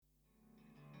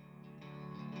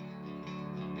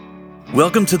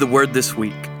Welcome to The Word This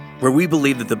Week, where we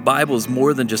believe that the Bible is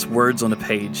more than just words on a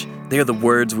page. They are the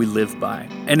words we live by,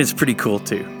 and it's pretty cool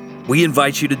too. We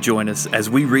invite you to join us as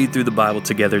we read through the Bible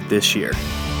together this year.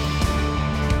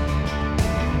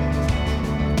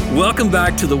 Welcome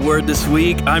back to The Word This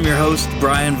Week. I'm your host,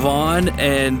 Bryan Vaughn,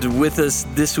 and with us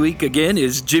this week again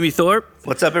is Jimmy Thorpe.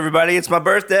 What's up, everybody? It's my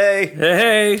birthday.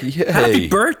 Hey, happy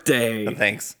birthday. Oh,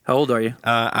 thanks. How old are you?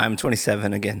 I'm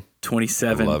 27 again.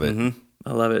 27. I love it. Mm-hmm.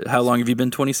 I love it. How long have you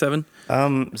been 27?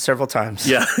 Several times.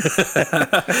 Yeah.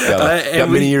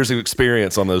 Got many years of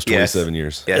experience on those 27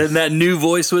 years. Yes. And that new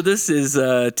voice with us is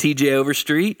TJ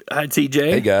Overstreet. Hi,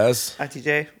 TJ. Hey, guys. Hi,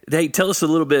 TJ. Hey, tell us a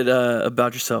little bit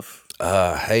about yourself.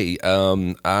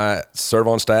 I serve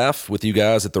on staff with you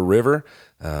guys at the River.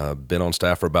 Been on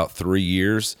staff for about 3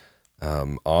 years.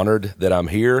 Honored that I'm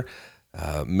here.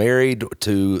 Married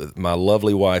to my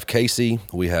lovely wife, Casey.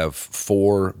 We have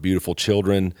 4 beautiful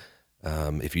children.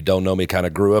 If you don't know me, kind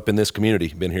of grew up in this community.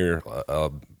 Been here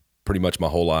pretty much my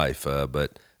whole life.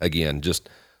 But again, just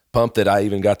pumped that I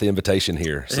even got the invitation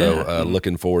here. So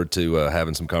looking forward to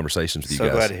having some conversations with you guys.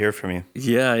 So glad to hear from you.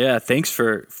 Yeah. Thanks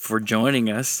for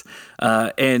joining us.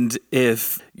 And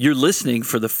if you're listening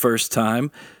for the first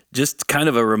time, just kind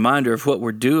of a reminder of what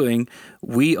we're doing.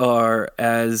 We are,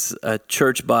 as a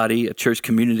church body, a church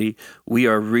community, we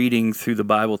are reading through the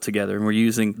Bible together, and we're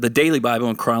using the daily Bible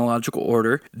in chronological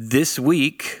order. This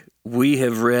week, we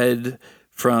have read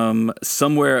from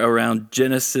somewhere around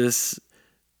Genesis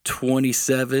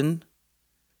 27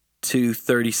 to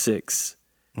 36.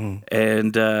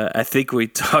 And I think we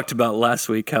talked about last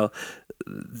week how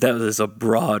that was a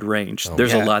broad range.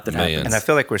 There's a lot that happens. And I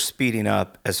feel like we're speeding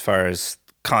up as far as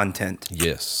content.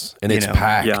 Yes, and it's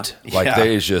packed.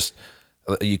 There's just,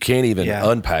 you can't even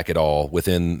unpack it all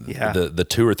within the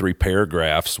 2 or 3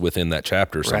 paragraphs within that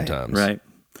chapter sometimes. Right.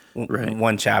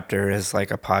 One chapter is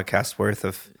like a podcast worth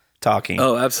of talking.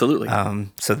 Oh, absolutely.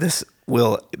 So this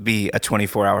will be a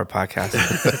 24-hour podcast.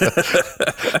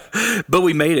 But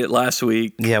we made it last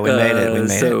week. Yeah, we made it.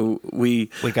 So we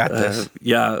got this.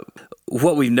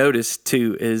 What we've noticed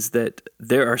too is that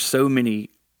there are so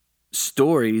many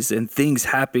stories and things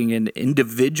happening in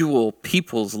individual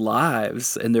people's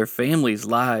lives and their families'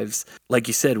 lives. Like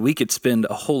you said, we could spend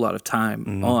a whole lot of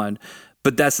time on,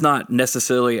 but that's not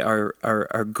necessarily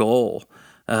our goal.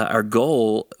 Our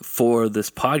goal for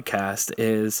this podcast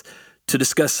is to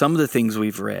discuss some of the things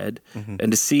we've read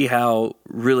and to see how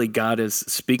really God is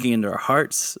speaking into our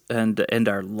hearts and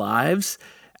our lives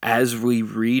as we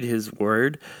read His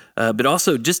Word, but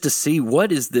also just to see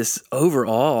what is this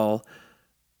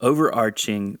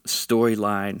overarching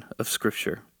storyline of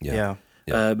Scripture. Yeah.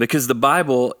 Because the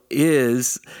Bible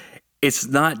it's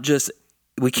not just,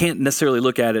 we can't necessarily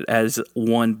look at it as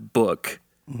one book.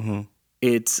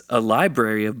 It's a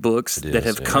library of books that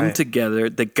have come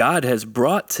together, that God has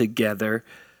brought together,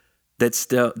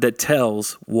 that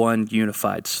tells one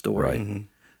unified story.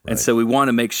 And so we want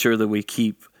to make sure that we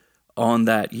keep on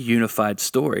that unified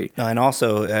story. And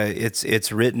also,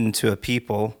 it's written to a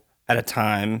people at a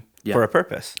time for a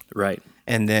purpose. Right.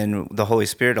 And then the Holy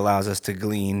Spirit allows us to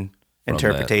glean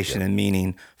interpretation and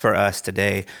meaning for us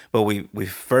today. But we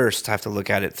first have to look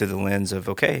at it through the lens of,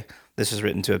 okay, this is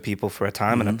written to a people for a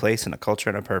time and a place and a culture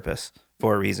and a purpose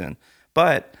for a reason.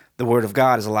 But the Word of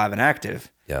God is alive and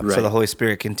active. Yeah. So the Holy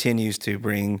Spirit continues to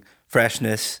bring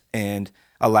freshness and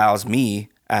allows me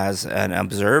as an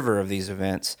observer of these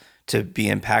events to be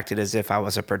impacted as if I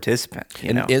was a participant.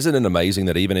 And isn't it amazing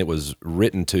that even it was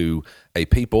written to a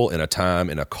people in a time,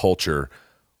 in a culture,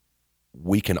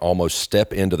 we can almost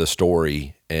step into the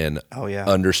story and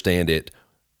understand it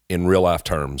in real life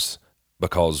terms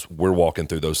because we're walking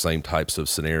through those same types of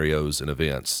scenarios and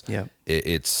events. Yeah.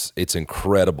 It's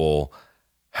incredible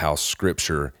how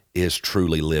Scripture is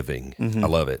truly living. I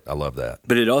love it. I love that.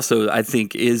 But it also, I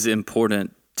think, is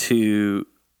important to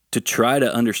try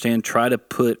to understand, try to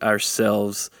put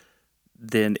ourselves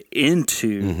then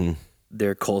into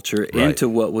their culture, into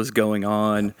what was going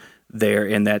on there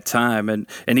in that time. And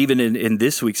even in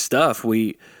this week's stuff,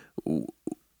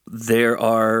 there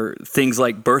are things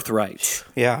like birthrights,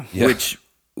 which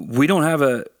we don't have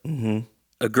a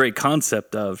great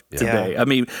concept of today. I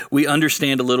mean, we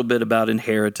understand a little bit about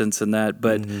inheritance and that,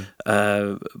 but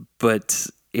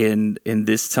in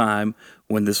this time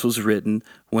when this was written,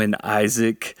 when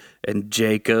Isaac and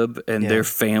Jacob and their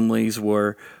families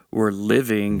were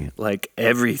living, like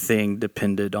everything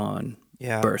depended on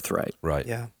birthright. Right.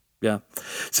 Yeah.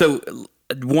 So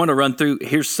I want to run through,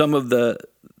 here's some of the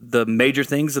major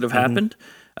things that have happened.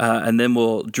 and then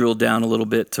we'll drill down a little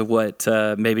bit to what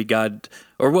maybe God,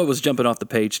 or what was jumping off the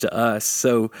page to us.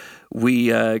 So we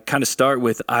kind of start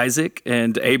with Isaac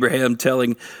and Abraham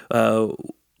telling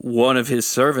one of his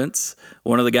servants,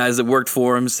 one of the guys that worked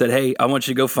for him, said, "Hey, I want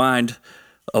you to go find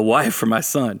a wife for my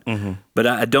son, but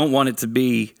I don't want it to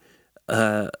be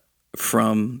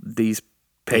from these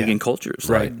pagan cultures,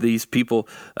 right? Like these people.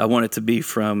 I want it to be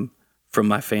from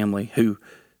my family who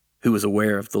was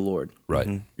aware of the Lord."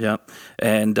 Right. Yeah.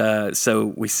 And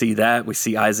so we see that. We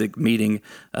see Isaac meeting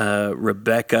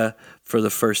Rebekah for the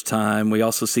first time. We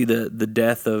also see the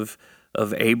death of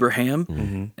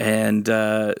Abraham. And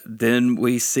then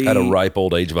we see... At a ripe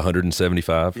old age of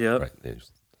 175. Yep. Right.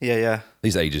 Yeah.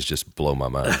 These ages just blow my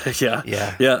mind. Yeah.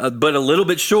 But a little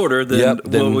bit shorter than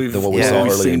what we saw early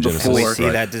seen in Genesis. before. We see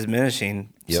that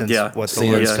diminishing since what the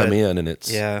Lord Sins said. come in, and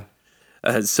it's... Yeah.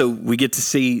 So we get to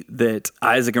see that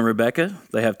Isaac and Rebekah,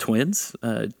 they have twins,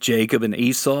 Jacob and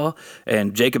Esau.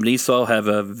 And Jacob and Esau have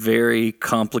a very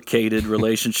complicated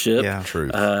relationship. Yeah.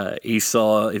 Truth.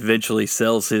 Esau eventually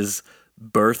sells his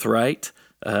birthright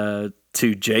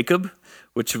to Jacob,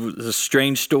 which was a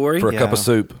strange story. For a cup of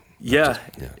soup. Yeah.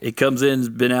 He comes in, has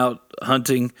been out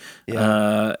hunting,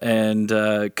 and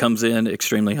comes in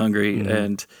extremely hungry.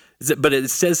 But it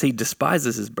says he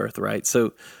despises his birthright.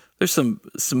 So there's some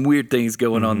weird things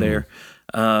going on there.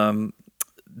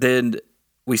 Then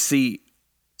we see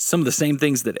some of the same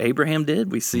things that Abraham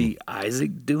did. We see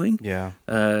Isaac doing. Yeah.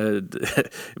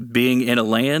 Being in a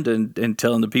land and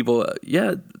telling the people,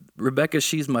 Rebekah,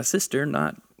 she's my sister,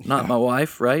 not my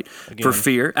wife, right?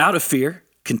 Again. Out of fear,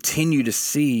 continue to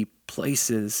see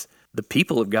places, the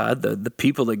people of God, the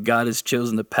people that God has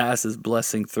chosen to pass his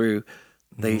blessing through,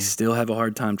 they still have a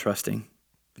hard time trusting.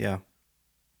 Yeah.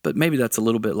 But maybe that's a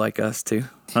little bit like us too.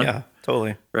 Huh? Yeah,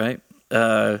 totally. Right?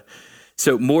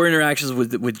 So more interactions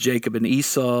with Jacob and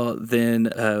Esau.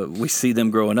 Then we see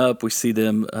them growing up. We see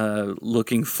them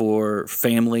looking for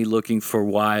family, looking for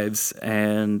wives.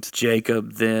 And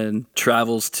Jacob then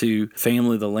travels to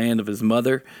family, the land of his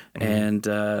mother, and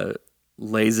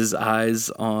lays his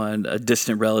eyes on a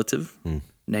distant relative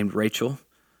named Rachel,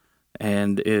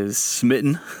 and is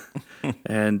smitten.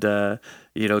 And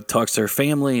talks to her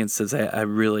family and says, "Hey, I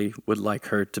really would like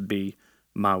her to be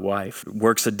my wife."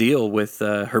 Works a deal with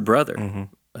her brother.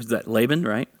 Is that Laban,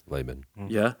 right? Laban.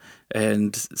 Yeah.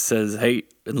 And says, "Hey,"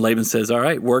 and Laban says, "All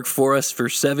right, work for us for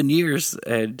 7 years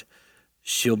and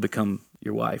she'll become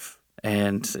your wife."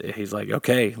 And he's like,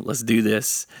 "Okay, let's do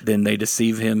this." Then they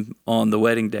deceive him on the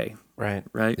wedding day. Right.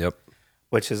 Yep.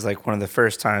 Which is like one of the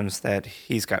first times that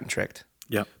he's gotten tricked.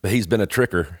 Yeah. But he's been a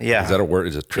tricker. Yeah. Is that a word?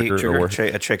 Is a tricker a word?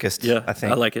 A trickist, Yeah, I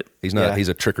think. I like it. He's not. Yeah. He's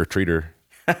a trick-or-treater.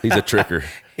 He's a tricker.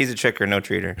 He's a tricker, no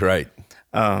treater. Right.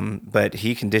 But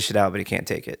he can dish it out, but he can't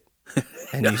take it.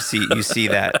 And you see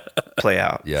that play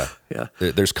out. Yeah. Yeah.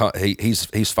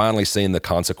 He's finally seeing the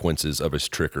consequences of his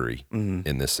trickery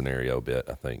in this scenario a bit,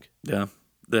 I think. Yeah.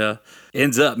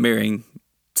 Ends up marrying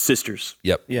sisters.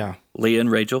 Yep. Yeah. Leah and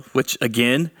Rachel, which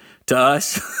again, to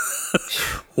us,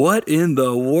 what in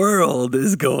the world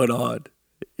is going on?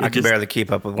 I can barely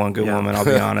keep up with one good woman, I'll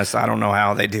be honest. I don't know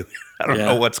how they do it. I don't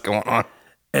know what's going on.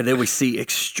 And then we see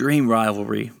extreme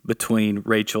rivalry between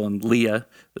Rachel and Leah,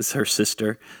 is her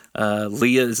sister.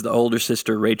 Leah is the older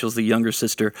sister. Rachel's the younger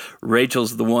sister.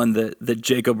 Rachel's the one that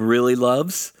Jacob really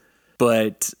loves,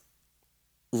 but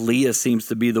Leah seems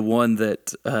to be the one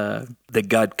that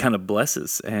God kind of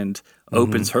blesses and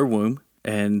opens her womb,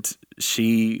 and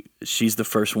she's the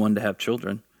first one to have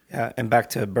children. Yeah, and back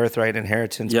to birthright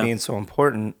inheritance being so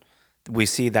important, we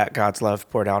see that God's love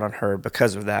poured out on her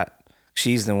because of that.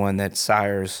 She's the one that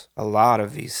sires a lot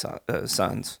of these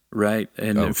sons. Right,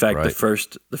 and in fact,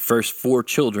 the first 4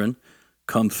 children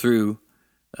come through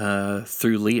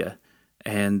Leah,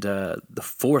 and the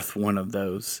 4th one of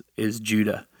those is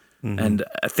Judah. And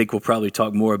I think we'll probably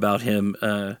talk more about him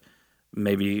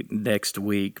maybe next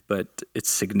week, but it's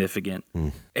significant.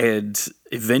 And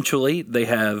eventually they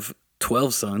have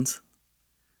 12 sons,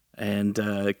 and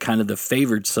kind of the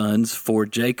favored sons for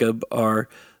Jacob are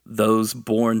those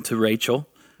born to Rachel,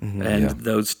 and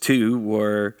those 2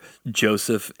 were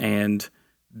Joseph and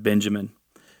Benjamin.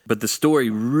 But the story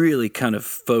really kind of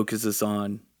focuses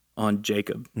on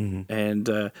Jacob,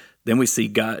 and then we see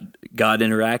God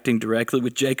interacting directly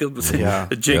with Jacob.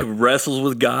 Jacob wrestles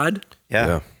with God.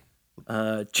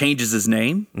 Changes his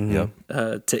name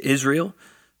to Israel,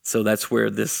 so that's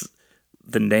where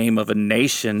the name of a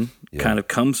nation kind of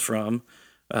comes from,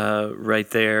 right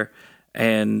there.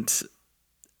 And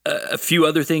a few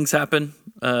other things happen.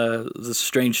 There's a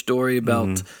strange story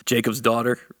about Jacob's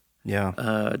daughter,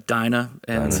 Dinah,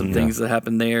 and some things that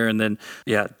happen there. And then,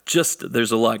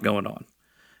 there's a lot going on.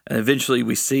 And eventually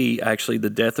we see actually the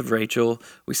death of Rachel,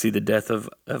 we see the death of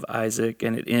Isaac,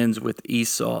 and it ends with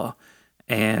Esau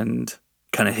and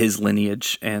kind of his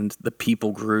lineage and the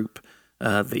people group,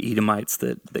 the Edomites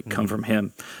that come from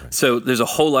him. Right. So there's a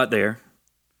whole lot there.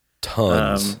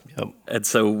 Tons. And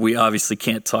so we obviously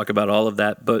can't talk about all of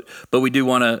that, but we do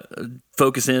want to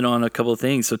focus in on a couple of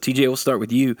things. So TJ, we'll start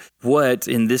with you. What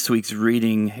in this week's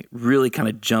reading really kind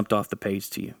of jumped off the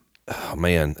page to you? Oh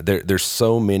man, there's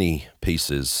so many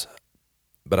pieces,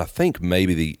 but I think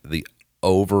maybe the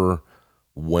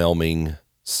overwhelming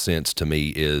sense to me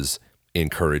is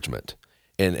encouragement.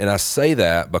 And I say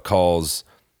that because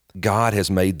God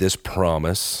has made this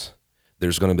promise.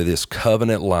 There's going to be this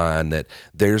covenant line that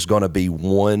there's going to be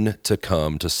one to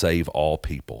come to save all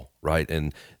people, right?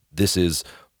 And this is,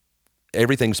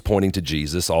 everything's pointing to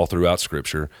Jesus all throughout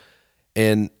Scripture.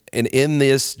 And in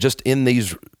this, just in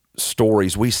these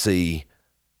stories, we see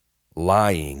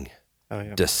lying,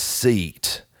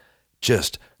 deceit,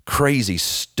 just crazy,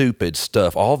 stupid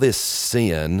stuff, all this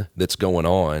sin that's going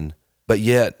on, but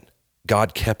yet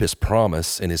God kept his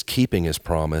promise and is keeping his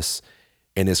promise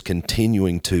and is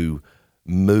continuing to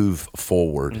move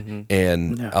forward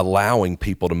and allowing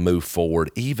people to move forward,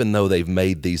 even though they've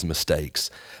made these mistakes.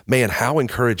 Man, how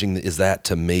encouraging is that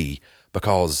to me?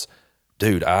 Because,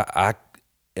 dude, I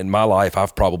in my life,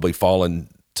 I've probably fallen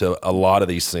to a lot of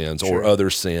these sins or other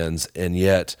sins, and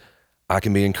yet I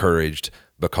can be encouraged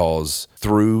because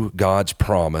through God's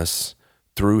promise,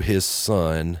 through his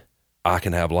Son, I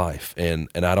can have life, and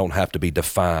I don't have to be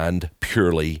defined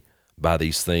purely by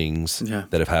these things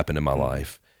that have happened in my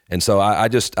life. And so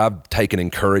I've taken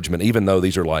encouragement, even though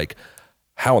these are like,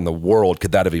 how in the world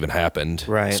could that have even happened?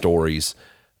 Right. Stories.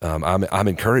 I'm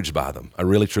encouraged by them. I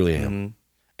really, truly am. Mm-hmm.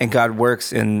 And God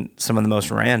works in some of the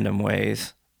most random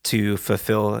ways to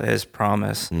fulfill his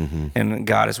promise. Mm-hmm. And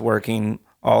God is working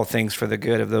all things for the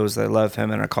good of those that love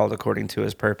him and are called according to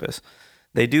his purpose.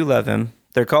 They do love him.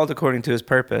 They're called according to his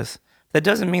purpose. That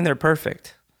doesn't mean they're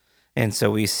perfect. And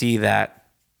so we see that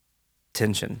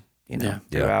tension,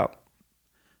 throughout.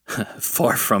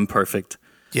 Far from perfect.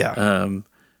 Yeah.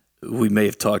 We may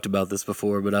have talked about this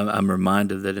before, but I'm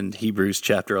reminded that in Hebrews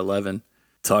chapter 11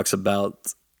 talks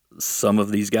about some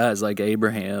of these guys like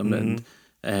Abraham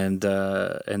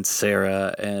and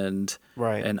Sarah and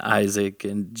Isaac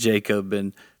and Jacob,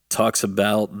 and talks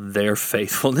about their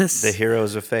faithfulness. The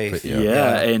heroes of faith.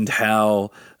 And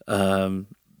how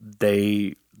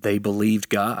they believed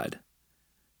God.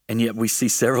 And yet we see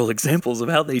several examples of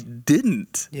how they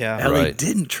didn't. They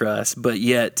didn't trust, but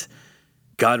yet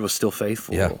God was still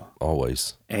faithful. Yeah,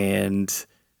 always. And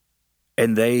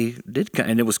they did,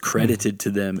 and it was credited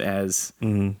to them as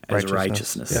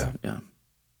righteousness. Yeah.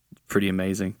 Pretty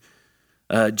amazing.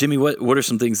 Jimmy, what are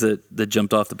some things that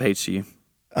jumped off the page to you?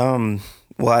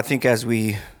 Well, I think as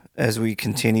we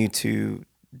continue to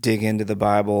dig into the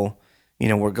Bible,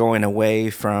 we're going away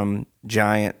from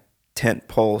giant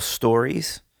tentpole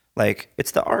stories. Like,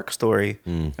 it's the ark story,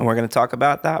 and we're going to talk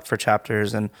about that for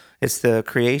chapters, and it's the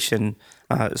creation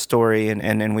story,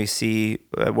 and we see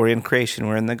we're in creation,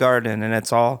 we're in the garden, and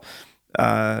it's all,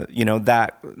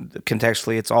 that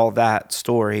contextually, it's all that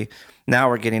story. Now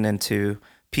we're getting into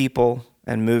people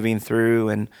and moving through,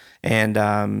 and it's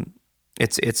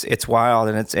wild,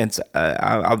 and it's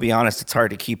I'll be honest, it's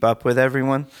hard to keep up with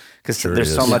everyone because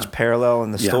there's so much parallel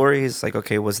in the stories. Like,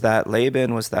 okay, was that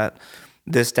Laban? Was that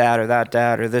this dad or that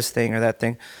dad or this thing or that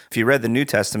thing? If you read the New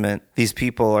Testament, these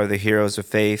people are the heroes of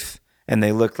faith, and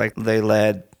they look like they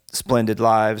led splendid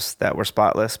lives that were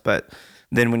spotless. But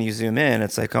then when you zoom in,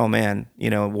 it's like, oh man,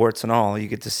 warts and all, you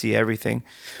get to see everything.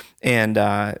 And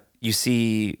you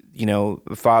see,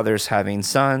 fathers having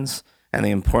sons and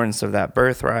the importance of that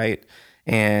birthright,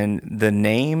 and the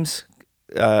names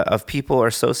of people are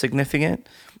so significant.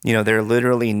 They're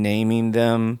literally naming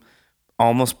them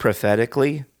almost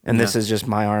prophetically. And this is just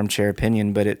my armchair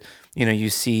opinion, but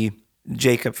you see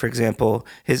Jacob, for example,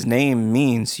 his name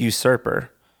means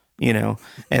usurper,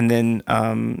 and then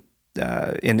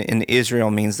in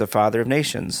Israel means the father of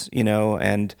nations,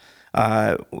 and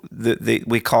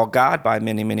we call God by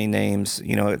many, many names.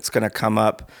 It's going to come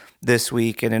up this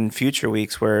week and in future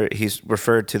weeks where he's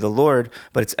referred to the Lord,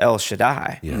 but it's El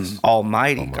Shaddai,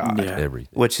 Almighty God,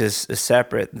 which is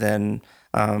separate than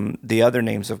the other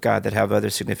names of God that have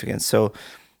other significance. So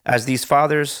as these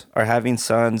fathers are having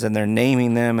sons and they're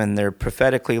naming them and they're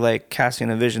prophetically like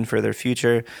casting a vision for their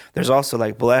future, there's also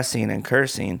like blessing and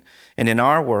cursing. And in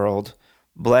our world,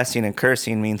 blessing and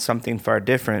cursing means something far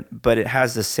different, but it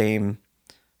has the same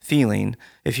feeling.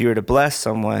 If you were to bless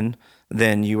someone,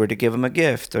 then you were to give them a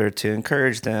gift or to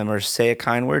encourage them or say a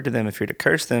kind word to them. If you're to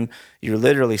curse them, you're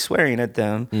literally swearing at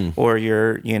them, or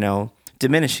you're,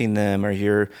 diminishing them, or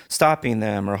you're stopping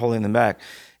them or holding them back.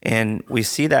 And we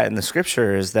see that in the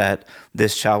scripture is that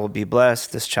this child will be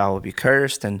blessed, this child will be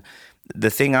cursed. And the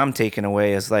thing I'm taking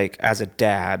away is, like, as a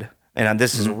dad, and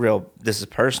this is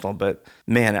personal, but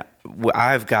man,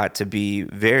 I've got to be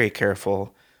very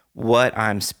careful what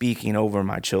I'm speaking over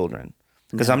my children,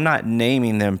 because I'm not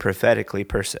naming them prophetically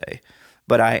per se,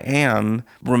 but I am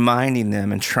reminding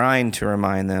them and trying to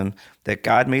remind them that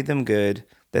God made them good,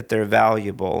 that they're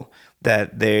valuable,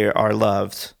 that they are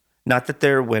loved. Not that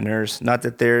they're winners, not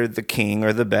that they're the king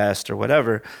or the best or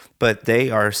whatever, but they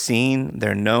are seen,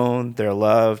 they're known, they're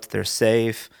loved, they're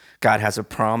safe. God has a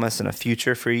promise and a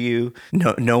future for you.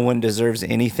 No one deserves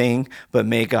anything, but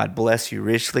may God bless you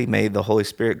richly. May the Holy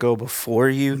Spirit go before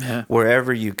you. Yeah.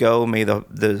 Wherever you go, may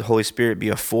the Holy Spirit be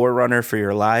a forerunner for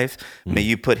your life. May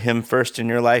you put him first in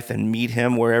your life and meet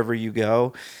him wherever you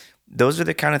go. Those are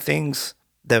the kind of things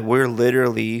that we're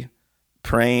literally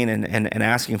praying and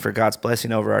asking for God's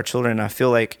blessing over our children. And I feel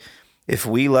like if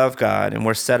we love God and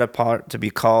we're set apart to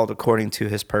be called according to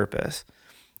his purpose,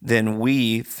 then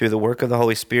we, through the work of the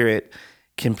Holy Spirit,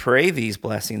 can pray these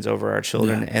blessings over our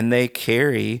children, and they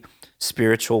carry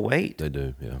spiritual weight. They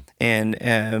do, yeah.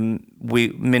 And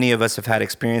many of us have had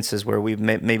experiences where we've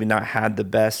maybe not had the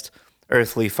best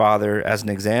earthly father as an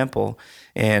example.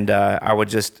 And I would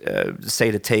just say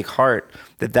to take heart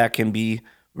that can be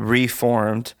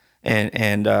reformed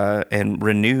and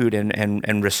renewed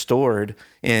and restored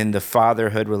in the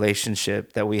fatherhood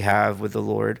relationship that we have with the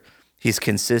Lord. He's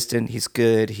consistent, he's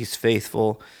good, he's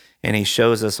faithful, and he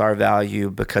shows us our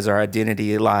value because our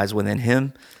identity lies within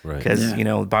him. Because,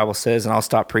 the Bible says, and I'll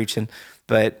stop preaching,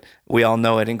 but we all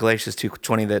know it in Galatians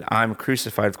 2:20 that I'm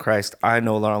crucified with Christ. I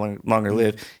no longer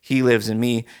live. He lives in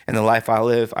me, and the life I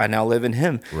live, I now live in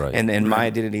him. Right. And my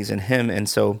identity is in him. And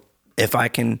so if I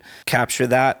can capture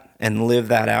that and live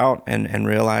that out and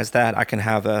realize that, I can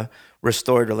have a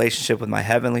restored relationship with my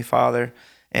Heavenly Father.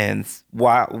 And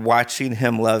watching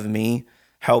him love me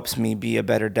helps me be a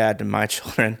better dad to my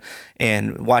children.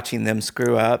 And watching them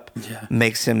screw up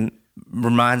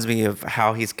reminds me of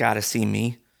how he's got to see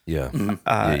me. Yeah.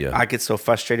 I get so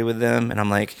frustrated with them, and I'm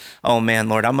like, oh man,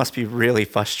 Lord, I must be really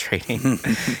frustrating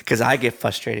because I get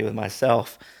frustrated with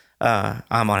myself.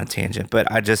 I'm on a tangent, but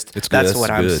that's what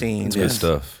I'm seeing. It's good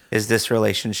stuff. Is this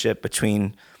relationship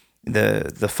between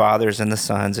the fathers and the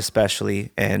sons,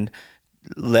 especially, and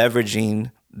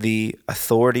leveraging the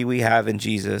authority we have in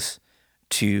Jesus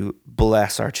to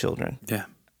bless our children. Yeah.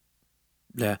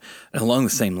 And along the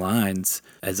same lines,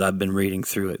 as I've been reading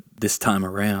through it this time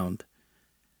around,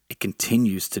 it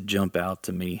continues to jump out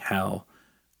to me how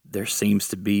there seems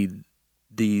to be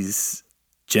these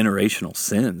generational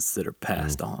sins that are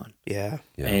passed on. Yeah.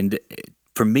 And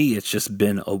for me, it's just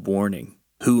been a warning.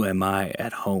 Who am I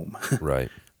at home? Right.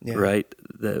 Yeah. Right?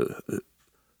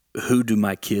 Who do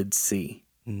my kids see?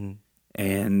 Mm-hmm.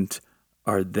 And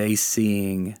are they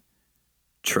seeing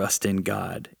trust in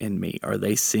God in me? Are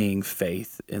they seeing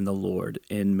faith in the Lord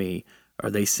in me? Are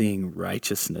they seeing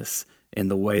righteousness in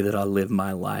the way that I live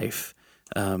my life?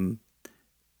 Am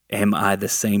I the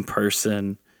same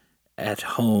person at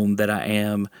home that I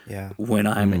am when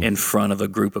I'm in front of a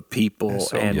group of people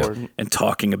and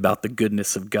talking about the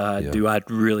goodness of God? Yeah. Do I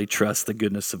really trust the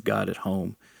goodness of God at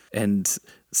home? And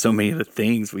so many of the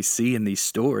things we see in these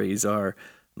stories are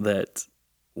that,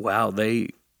 wow, they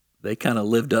kind of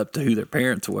lived up to who their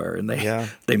parents were, and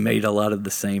they made a lot of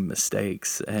the same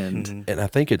mistakes. And I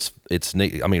think it's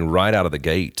neat. I mean, right out of the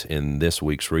gate in this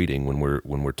week's reading,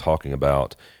 when we're talking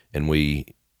about, and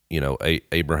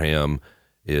Abraham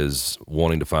is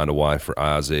wanting to find a wife for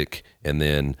Isaac, and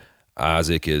then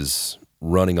Isaac is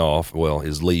running off,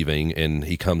 is leaving, and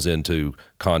he comes into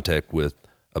contact with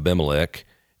Abimelech,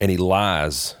 and he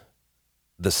lies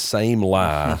the same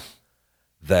lie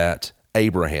that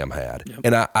Abraham had. Yep.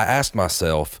 And I asked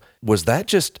myself, was that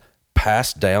just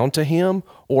passed down to him,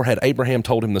 or had Abraham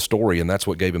told him the story and that's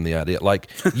what gave him the idea? Like,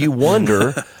 you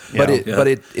wonder, but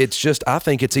it's just, I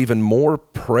think it's even more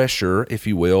pressure, if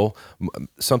you will.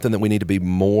 Something that we need to be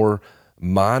more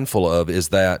mindful of is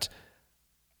that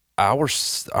our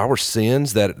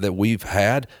sins that we've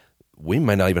had, we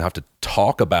may not even have to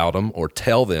talk about them or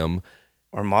tell them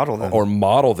or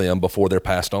model them before they're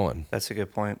passed on. That's a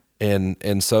good point.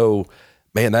 And so,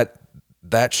 man, that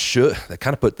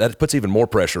puts even more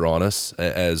pressure on us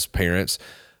as parents,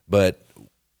 but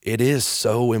it is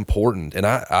so important. And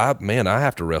I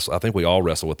have to wrestle. I think we all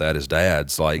wrestle with that as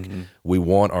dads. Like, we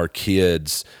want our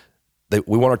kids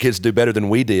we want our kids to do better than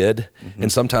we did.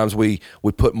 And sometimes we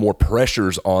put more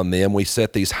pressures on them. We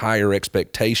set these higher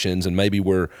expectations, and maybe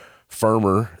we're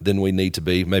firmer than we need to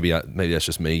be. Maybe that's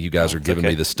just me. You guys are giving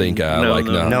me the stink eye. No,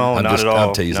 I'm not just, at all.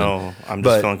 I'm teasing. No, I'm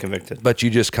just feeling convicted. But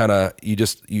you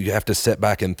have to sit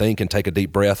back and think and take a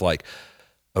deep breath. Like,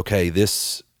 okay,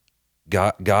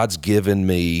 God's given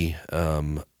me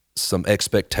some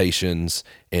expectations,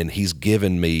 and he's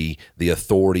given me the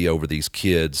authority over these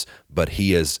kids, but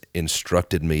he has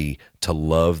instructed me to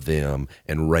love them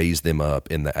and raise them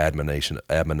up in the admonition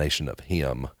of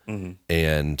him.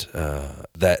 And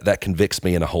that convicts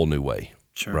me in a whole new way.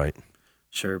 Sure. Right.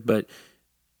 Sure. But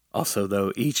also,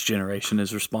 though, each generation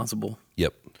is responsible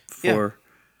Yep. for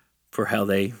how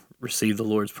they receive the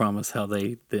Lord's promise, how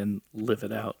they then live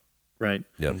it out. Right.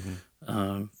 Yep.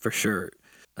 For sure.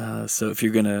 So if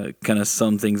you're gonna kind of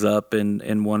sum things up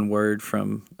in one word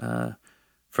from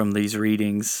these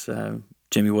readings,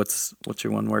 Jimmy, what's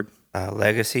your one word?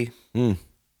 Legacy. Yeah,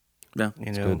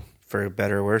 Good. For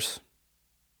better or worse.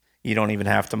 You don't even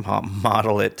have to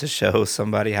model it to show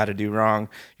somebody how to do wrong.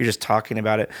 You're just talking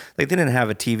about it. Like, they didn't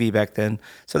have a TV back then,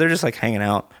 so they're just like hanging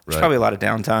out. There's probably a lot of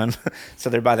downtime.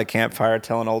 So they're by the campfire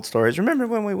telling old stories. Remember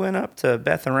when we went up to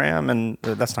Beth Aram? And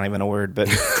that's not even a word, but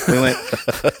we went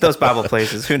those Bible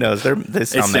places. Who knows? They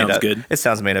sound made up. Good. It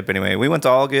sounds made up anyway. We went to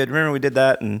All Good. Remember we did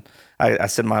that? And I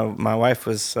said my wife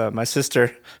was my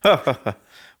sister.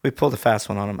 We pulled a fast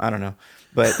one on them. I don't know,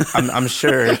 but I'm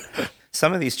sure.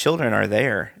 Some of these children are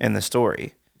there in the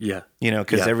story. Yeah.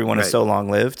 Because everyone is so long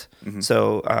lived.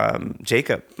 So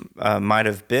Jacob might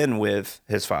have been with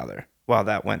his father while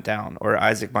that went down, or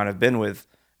Isaac might have been with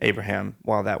Abraham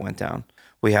while that went down.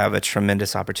 We have a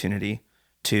tremendous opportunity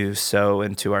to sow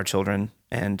into our children.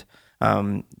 And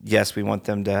yes, we want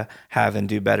them to have and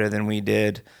do better than we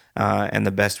did. And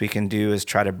the best we can do is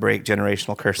try to break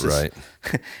generational curses, right.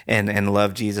 and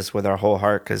love Jesus with our whole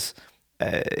heart, because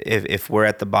if we're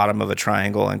at the bottom of a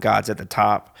triangle and God's at the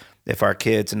top, if our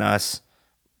kids and us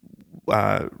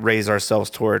raise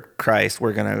ourselves toward Christ,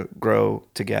 we're going to grow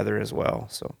together as well.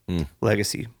 So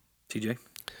legacy. TJ?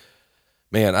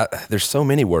 Man, there's so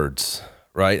many words,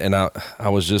 right? And I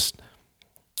was just,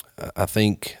 I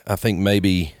think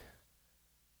maybe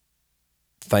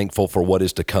thankful for what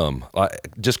is to come.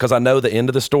 Just because I know the end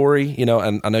of the story,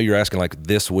 and I know you're asking like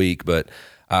this week, but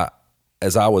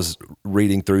as I was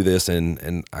reading through this,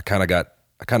 and I kind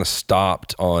of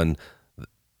stopped on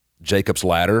Jacob's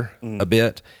ladder a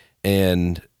bit,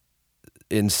 and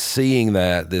in seeing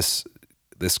that this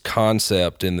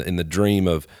concept in the dream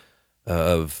of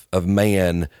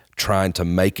man trying to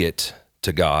make it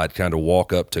to God, kind of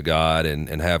walk up to God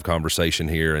and have conversation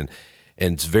here, and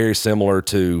it's very similar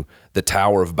to the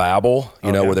Tower of Babel,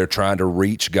 where they're trying to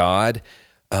reach God.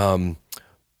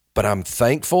 But I'm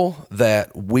thankful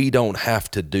that we don't have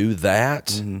to do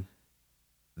that,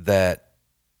 that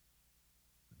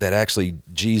actually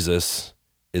Jesus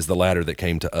is the ladder that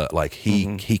came to us. Like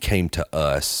he came to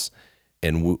us,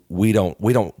 and we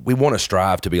want to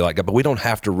strive to be like God, but we don't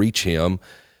have to reach him.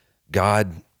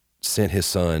 God sent his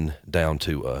son down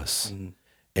to us.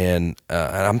 And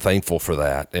I'm thankful for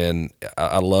that. And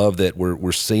I love that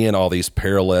we're seeing all these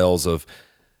parallels of,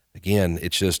 again,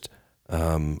 it's just,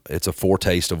 it's a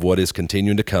foretaste of what is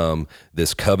continuing to come,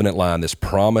 this covenant line, this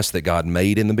promise that God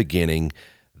made in the beginning,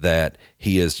 that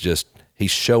he's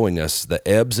showing us the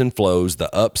ebbs and flows,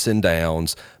 the ups and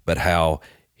downs, but how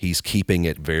he's keeping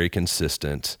it very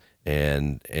consistent,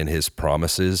 and his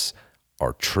promises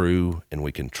are true, and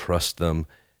we can trust them,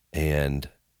 and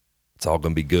it's all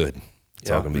going to be good. It's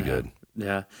all going to be good.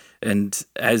 Yeah. And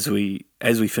as we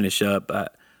finish up, I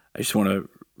just want to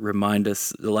remind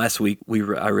us. Last week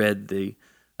I read the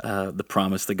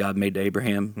promise that God made to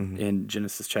Abraham in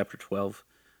Genesis chapter 12.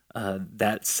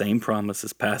 That same promise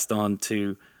is passed on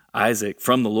to Isaac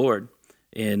from the Lord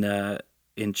in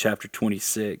chapter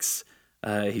 26.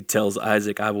 He tells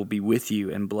Isaac, "I will be with you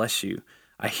and bless you.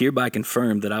 I hereby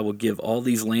confirm that I will give all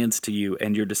these lands to you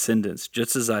and your descendants,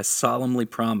 just as I solemnly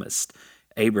promised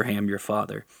Abraham your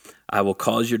father. I will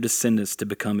cause your descendants to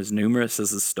become as numerous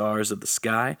as the stars of the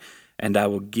sky, and I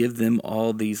will give them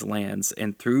all these lands,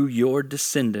 and through your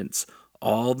descendants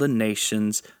all the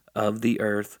nations of the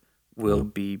earth will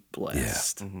be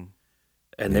blessed." Yeah.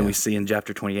 And then we see in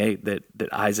chapter 28 that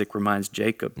Isaac reminds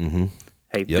Jacob,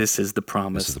 hey, this is the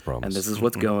promise, and this is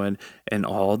what's going, and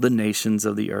all the nations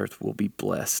of the earth will be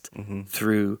blessed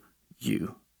through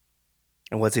you.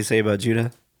 And what's he say about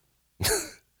Judah?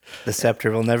 The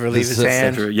scepter will never leave his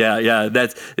hand. Stay tuned. Yeah,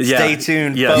 stay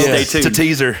tuned. It's a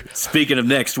teaser. Speaking of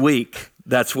next week,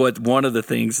 that's one of the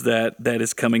things that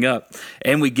is coming up,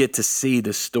 and we get to see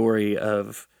the story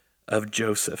of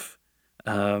Joseph.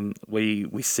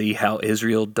 We see how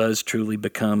Israel does truly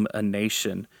become a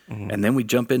nation, and then we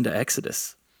jump into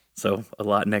Exodus. So a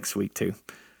lot next week too.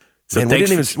 So man, we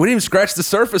didn't even scratch the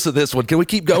surface of this one. Can we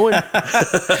keep going?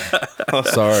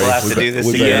 Sorry, we'll have to do this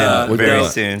again very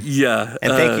soon. Yeah,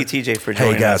 and thank you, TJ, for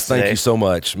joining us. Hey guys, today. thank you so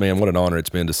much, man. What an honor it's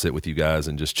been to sit with you guys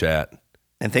and just chat.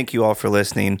 And thank you all for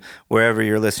listening. Wherever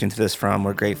you're listening to this from,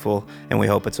 we're grateful, and we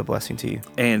hope it's a blessing to you.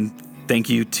 And thank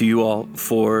you to you all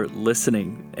for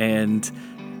listening. And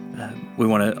we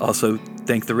want to also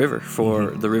thank the River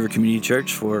for the River Community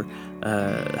Church for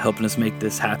helping us make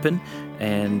this happen.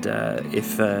 And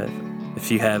if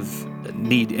you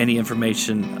need any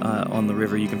information on the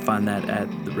River, you can find that at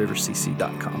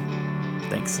therivercc.com.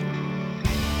 Thanks.